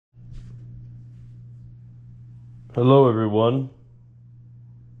Hello everyone,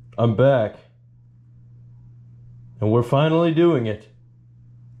 I'm back, and we're finally doing it.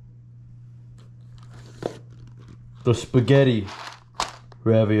 The spaghetti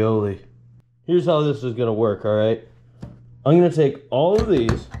ravioli. Here's how this is gonna work, alright? I'm gonna take all of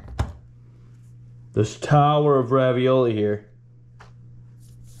these, this tower of ravioli here.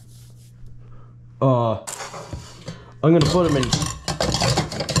 I'm gonna put them in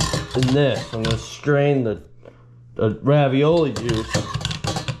this. I'm gonna strain the ravioli juice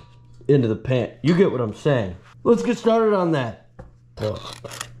into the pan. You get what I'm saying. Let's get started on that. Oh.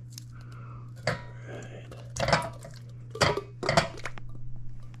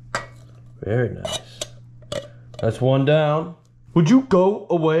 Very nice. That's one down. Would you go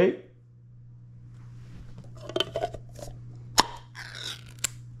away?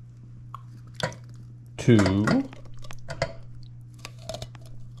 Two.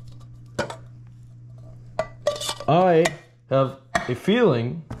 I have a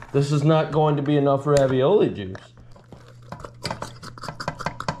feeling this is not going to be enough ravioli juice.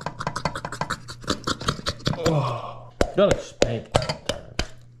 Oh, gotta spank it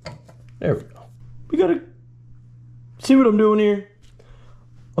sometimes. There we go. We gotta see what I'm doing here.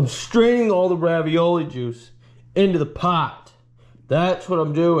 I'm straining all the ravioli juice into the pot. That's what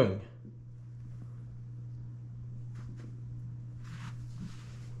I'm doing.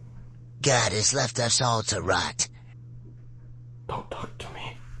 God has left us all to rot. Don't talk to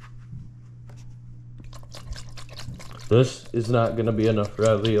me. This is not gonna be enough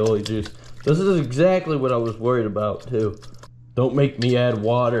ravioli juice. This is exactly what I was worried about too. Don't make me add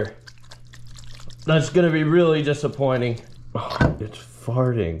water. That's gonna be really disappointing. Oh, it's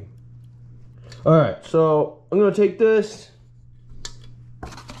farting. Alright, so I'm gonna take this.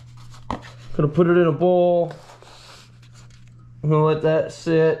 Gonna put it in a bowl. I'm gonna let that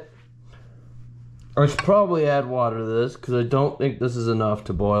sit. I should probably add water to this because I don't think this is enough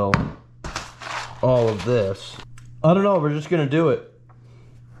to boil all of this. I don't know, we're just gonna do it.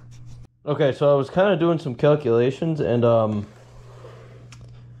 Okay, so I was kind of doing some calculations and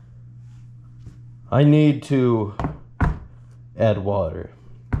I need to add water.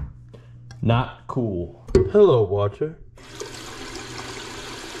 Not cool. Hello, water.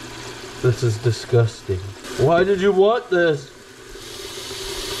 This is disgusting. Why did you want this?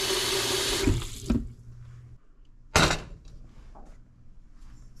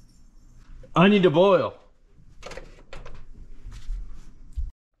 I need to boil.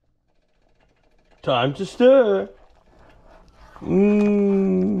 Time to stir.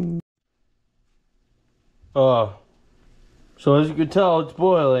 So as you can tell, it's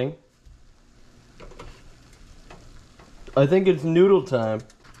boiling. I think it's noodle time.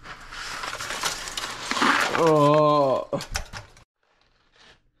 Oh.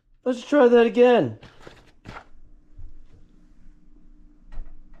 Let's try that again.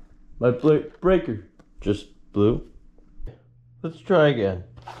 My breaker just blew. Let's try again.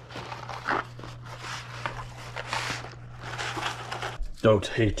 Don't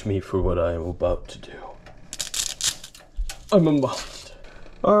hate me for what I am about to do. I'm a monster.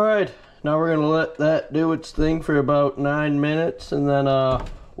 Alright, now we're gonna let that do its thing for about 9 minutes and then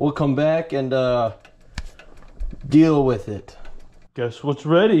we'll come back and deal with it. Guess what's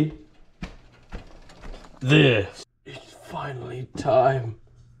ready? This. It's finally time.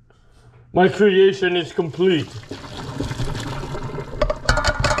 My creation is complete.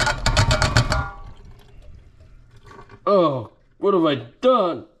 Oh, what have I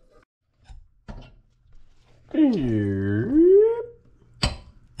done?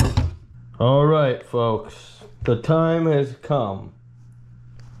 All right, folks, the time has come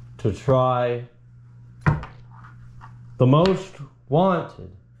to try the most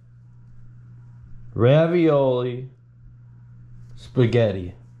wanted ravioli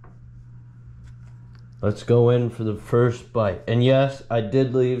spaghetti. Let's go in for the first bite. And yes, I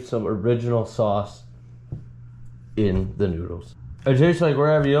did leave some original sauce in the noodles. It tastes like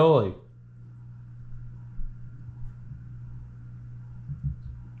ravioli.